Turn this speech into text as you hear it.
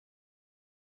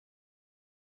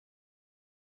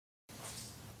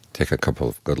Take a couple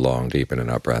of good long deep in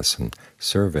and out breaths and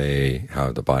survey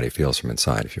how the body feels from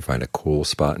inside. If you find a cool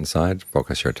spot inside,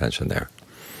 focus your attention there.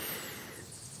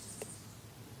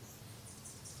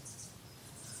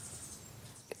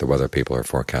 The weather people are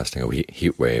forecasting a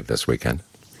heat wave this weekend,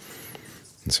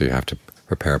 and so you have to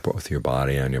prepare both your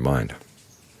body and your mind.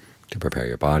 To prepare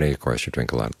your body, of course, you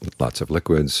drink lots of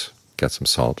liquids, get some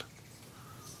salt.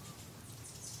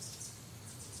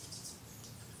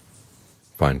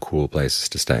 Find cool places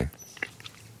to stay.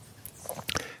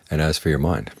 And as for your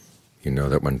mind, you know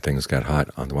that when things get hot,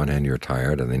 on the one hand you're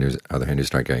tired, and on the other hand you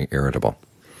start getting irritable.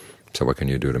 So what can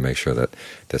you do to make sure that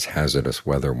this hazardous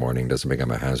weather warning doesn't become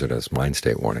a hazardous mind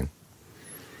state warning?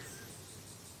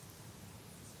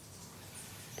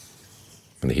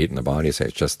 When the heat in the body, say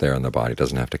it's just there in the body, it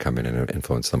doesn't have to come in and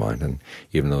influence the mind. And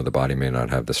even though the body may not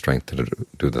have the strength to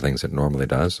do the things it normally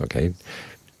does, okay,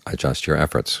 adjust your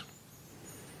efforts.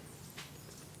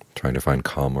 Trying to find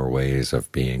calmer ways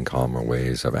of being, calmer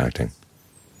ways of acting.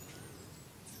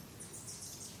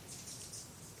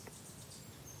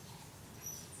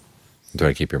 Try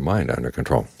to keep your mind under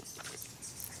control.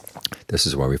 This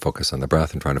is why we focus on the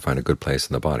breath and trying to find a good place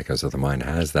in the body, because if the mind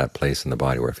has that place in the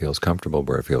body where it feels comfortable,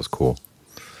 where it feels cool,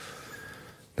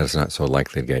 then it's not so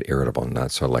likely to get irritable,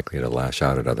 not so likely to lash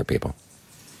out at other people.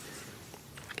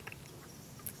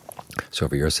 So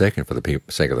for your sake and for the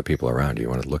sake of the people around you, you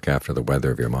want to look after the weather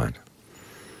of your mind.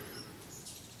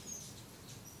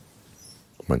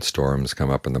 When storms come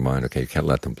up in the mind, okay, you can't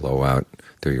let them blow out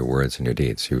through your words and your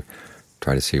deeds. You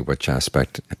try to see which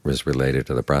aspect is related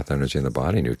to the breath energy in the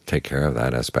body, and you take care of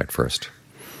that aspect first.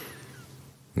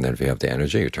 And then if you have the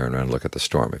energy, you turn around and look at the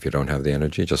storm. If you don't have the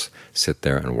energy, just sit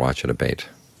there and watch it abate.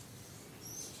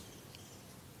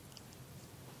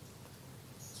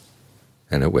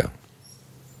 And it will.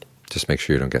 Just make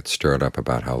sure you don't get stirred up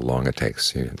about how long it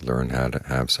takes. You learn how to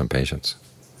have some patience.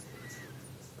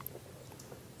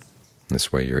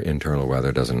 This way your internal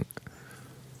weather doesn't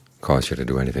cause you to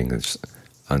do anything that's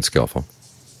unskillful.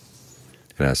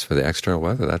 And as for the external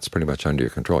weather, that's pretty much under your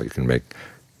control. You can make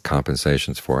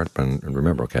compensations for it, but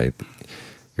remember, okay,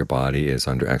 your body is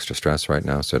under extra stress right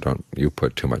now, so don't you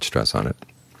put too much stress on it.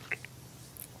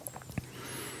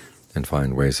 And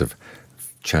find ways of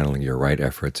channeling your right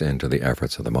efforts into the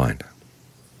efforts of the mind.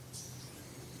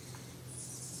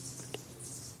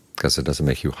 Because it doesn't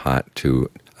make you hot to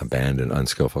abandon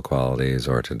unskillful qualities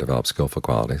or to develop skillful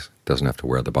qualities. It doesn't have to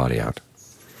wear the body out.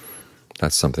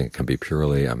 That's something that can be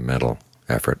purely a mental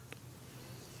effort.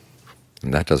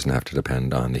 And that doesn't have to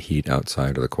depend on the heat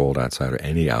outside or the cold outside or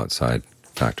any outside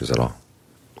factors at all.